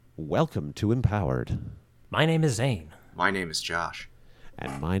Welcome to Empowered. My name is Zane. My name is Josh.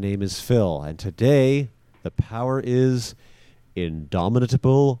 And my name is Phil. And today, the power is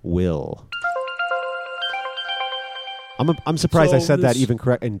Indomitable Will. I'm surprised I said that even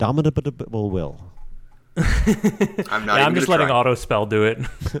correct. Indomitable Will. I'm just letting auto spell do it.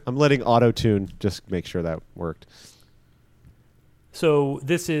 I'm letting auto tune just make sure that worked. So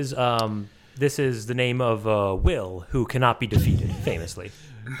this is the name of Will, who cannot be defeated, famously.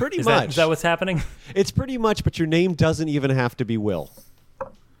 Pretty much. Is that what's happening? It's pretty much, but your name doesn't even have to be Will.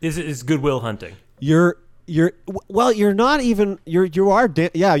 Is Goodwill Hunting? You're not even you are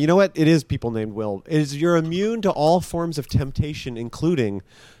yeah, you know what, it is people named Will. You're immune to all forms of temptation, including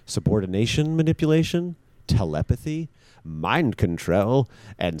subordination manipulation, telepathy, mind control,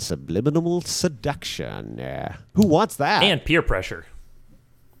 and subliminal seduction. Who wants that? And peer pressure.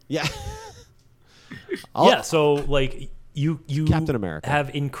 Yeah. So like you Captain America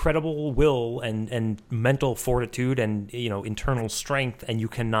have incredible will and mental fortitude and internal strength, and you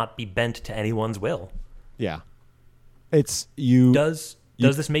cannot be bent to anyone's will. Yeah. It's you. Does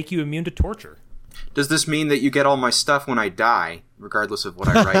this make you immune to torture? Does this mean that you get all my stuff when I die, regardless of what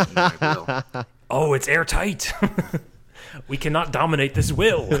I write in my will? Oh, it's airtight. We cannot dominate this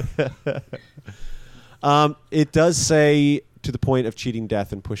will. It does say to the point of cheating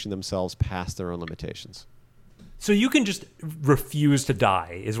death and pushing themselves past their own limitations. So you can just refuse to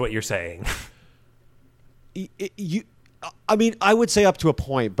die, is what you're saying. I would say up to a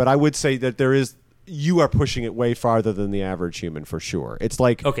point, but I would say that you are pushing it way farther than the average human for sure. It's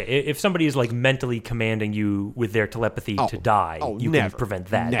like, okay, if somebody is like mentally commanding you with their telepathy to die, you can prevent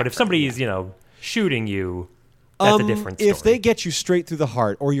that. But if somebody is, shooting you, that's a different story. If they get you straight through the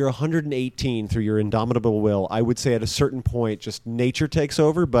heart, or you're 118 through your indomitable will, I would say at a certain point, just nature takes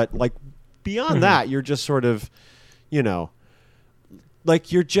over. But like beyond that, you're just sort of,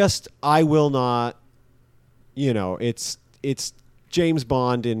 like you're just, I will not, it's James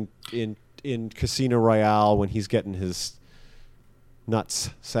Bond in Casino Royale when he's getting his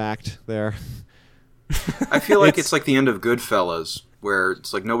nuts sacked there. I feel like it's like the end of Goodfellas, where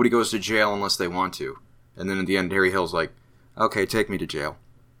it's like nobody goes to jail unless they want to. And then at the end, Harry Hill's like, okay, take me to jail.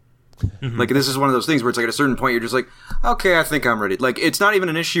 Like, this is one of those things where it's like at a certain point, you're just like, okay, I think I'm ready. Like, it's not even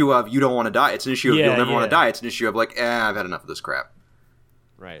an issue of you don't want to die. It's an issue of you'll never want to die. It's an issue of like, I've had enough of this crap.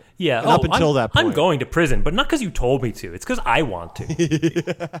 Right. Yeah. And up until that point. I'm going to prison, but not because you told me to. It's because I want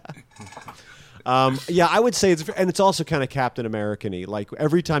to. I would say it's also kind of Captain American-y. Like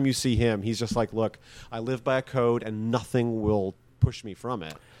every time you see him, he's just like, look, I live by a code and nothing will push me from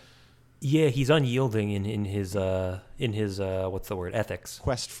it. Yeah, he's unyielding in his what's the word, ethics.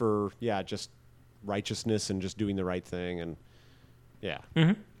 Quest for just righteousness and just doing the right thing, and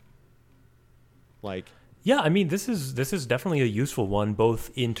like. Yeah, I mean, this is definitely a useful one, both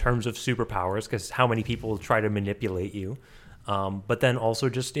in terms of superpowers, because how many people try to manipulate you, but then also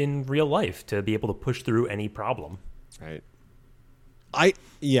just in real life to be able to push through any problem. Right.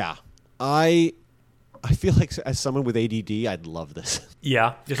 I feel like as someone with ADD, I'd love this.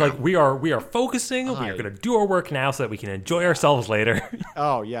 Yeah, just like we are focusing. We are going to do our work now so that we can enjoy ourselves later.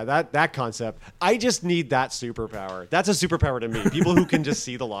 Oh yeah, that concept. I just need that superpower. That's a superpower to me. People who can just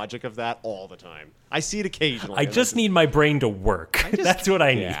see the logic of that all the time. I see it occasionally. I just need my brain to work. That's what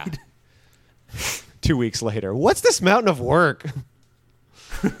I need. 2 weeks later, what's this mountain of work?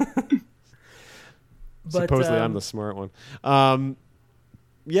 Supposedly, I'm the smart one.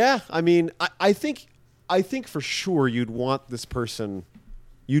 I mean, I think for sure you'd want this person,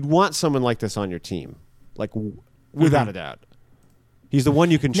 you'd want someone like this on your team, like without a doubt. He's the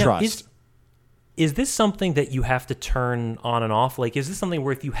one you can trust. Is this something that you have to turn on and off? Like, is this something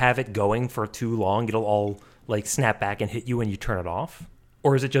where if you have it going for too long, it'll all like snap back and hit you when you turn it off?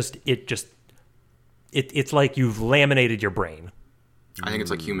 Or is it's like you've laminated your brain? I think it's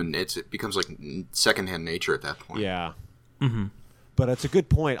like it becomes like secondhand nature at that point. Yeah. Mm-hmm. But it's a good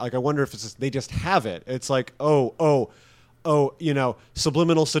point. Like, I wonder if they just have it. It's like,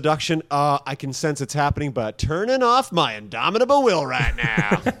 subliminal seduction. I can sense it's happening, but turning off my indomitable will right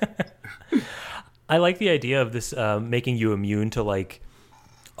now. I like the idea of this making you immune to like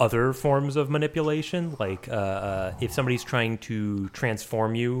other forms of manipulation. Like if somebody's trying to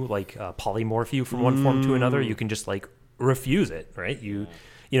transform you, like polymorph you from one form to another, you can just like refuse it, right?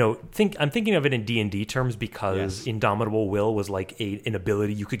 I'm thinking of it in D&D terms because Indomitable Will was like an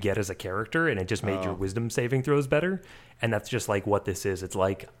ability you could get as a character, and it just made your wisdom saving throws better. And that's just like what this is. It's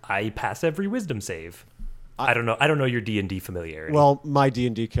like I pass every wisdom save. I don't know your D&D familiarity. Well, my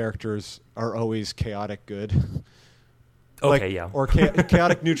D&D characters are always chaotic good. Or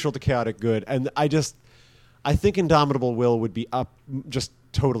chaotic neutral to chaotic good, and I think Indomitable Will would be up just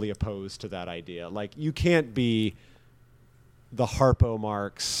totally opposed to that idea. Like, you can't be the Harpo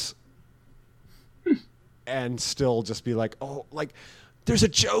Marx and still just be like, oh, like, there's a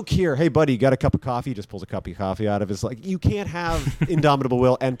joke here. Hey, buddy, you got a cup of coffee? He just pulls a cup of coffee out of his, like, you can't have indomitable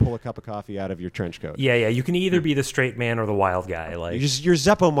will and pull a cup of coffee out of your trench coat. Yeah, yeah. You can either be the straight man or the wild guy. Like, You're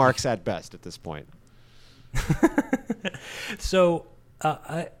Zeppo Marx at best at this point. So,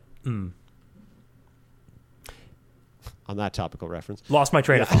 On that topical reference. lost my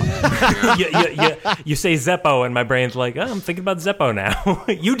train of thought. You say Zeppo, and my brain's like, oh, I'm thinking about Zeppo now.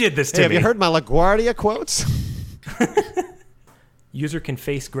 You did this to Hey, have me. you heard my LaGuardia quotes? User can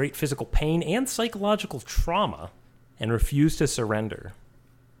face great physical pain and psychological trauma and refuse to surrender.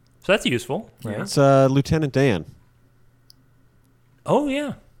 So that's useful, right? It's Lieutenant Dan. Oh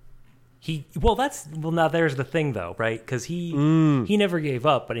yeah. Now there's the thing though, right? Because he never gave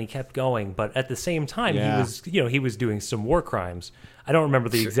up, but he kept going. But at the same time, he was doing some war crimes. I don't remember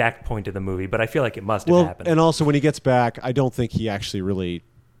the exact point of the movie, but I feel like it must have happened. And also when he gets back, I don't think he actually really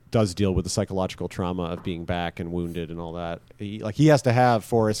does deal with the psychological trauma of being back and wounded and all that. He has to have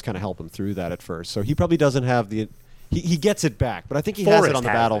Forrest kind of help him through that at first. So he probably doesn't have the. He gets it back, but I think he has it on the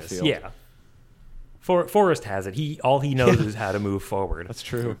battlefield. Yeah. Forrest has it. All he knows is how to move forward. That's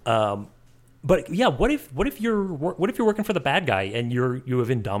true. But yeah, what if you're working for the bad guy and you have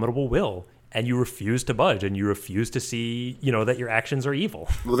indomitable will and you refuse to budge and you refuse to see that your actions are evil?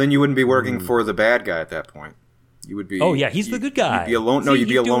 Well, then you wouldn't be working for the bad guy at that point. You would be. Oh yeah, he's the good guy. You'd be alone. No, you'd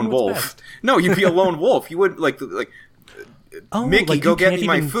be a lone wolf. No, you'd be a lone wolf. You would like. Mickey, go get me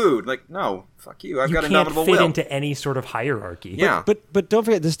my food. Like, no, fuck you. I've got indomitable will. You can't fit into any sort of hierarchy. Yeah. But don't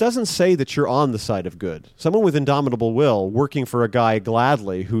forget, this doesn't say that you're on the side of good. Someone with indomitable will working for a guy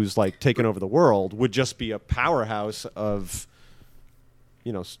gladly who's like taken over the world would just be a powerhouse of,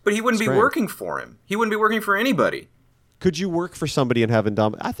 But he wouldn't be working for him. He wouldn't be working for anybody. Could you work for somebody and have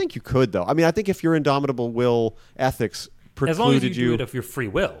indomitable? I think you could, though. I mean, I think if your indomitable will ethics precluded as long as you do it of your free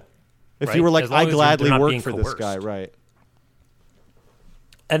will. If right? you were like, I gladly they're not work being for coerced. this guy, right?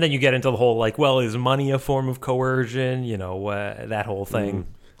 And then you get into the whole like, well, is money a form of coercion? That whole thing.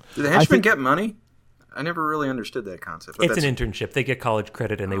 Do the henchmen get money? I never really understood that concept. It's an internship. They get college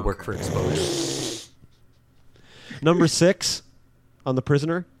credit and they work for exposure. Number 6 on The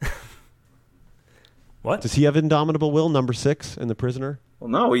Prisoner. What? Does he have indomitable will, number 6 in The Prisoner? Well,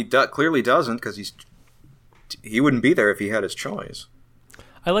 no, he clearly doesn't because he wouldn't be there if he had his choice.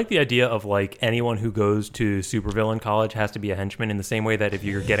 I like the idea of like anyone who goes to supervillain college has to be a henchman in the same way that if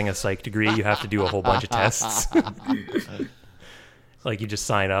you're getting a psych degree, you have to do a whole bunch of tests. Like you just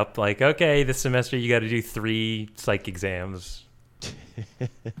sign up like, okay, this semester you got to do 3 psych exams.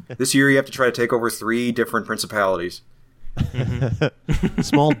 This year you have to try to take over 3 different principalities.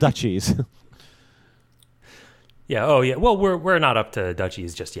 Small duchies. Yeah. Oh, yeah. Well, we're not up to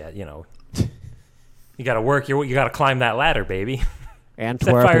duchies just yet. You got to work. You got to climb that ladder, baby.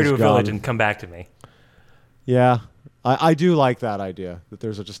 Antwerp Set fire is to a gone. village and come back to me. Yeah, I do like that idea that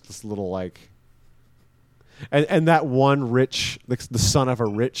there's just this little like, and that one rich, the son of a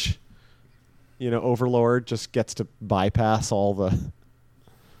rich, overlord just gets to bypass all the.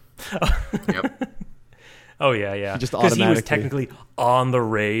 Yep. Oh yeah, yeah. Just because he was automatically- technically on the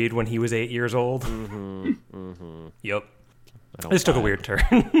raid when he was 8 years old. Mm-hmm. Yep. This took a weird turn.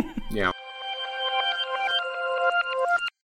 Yeah.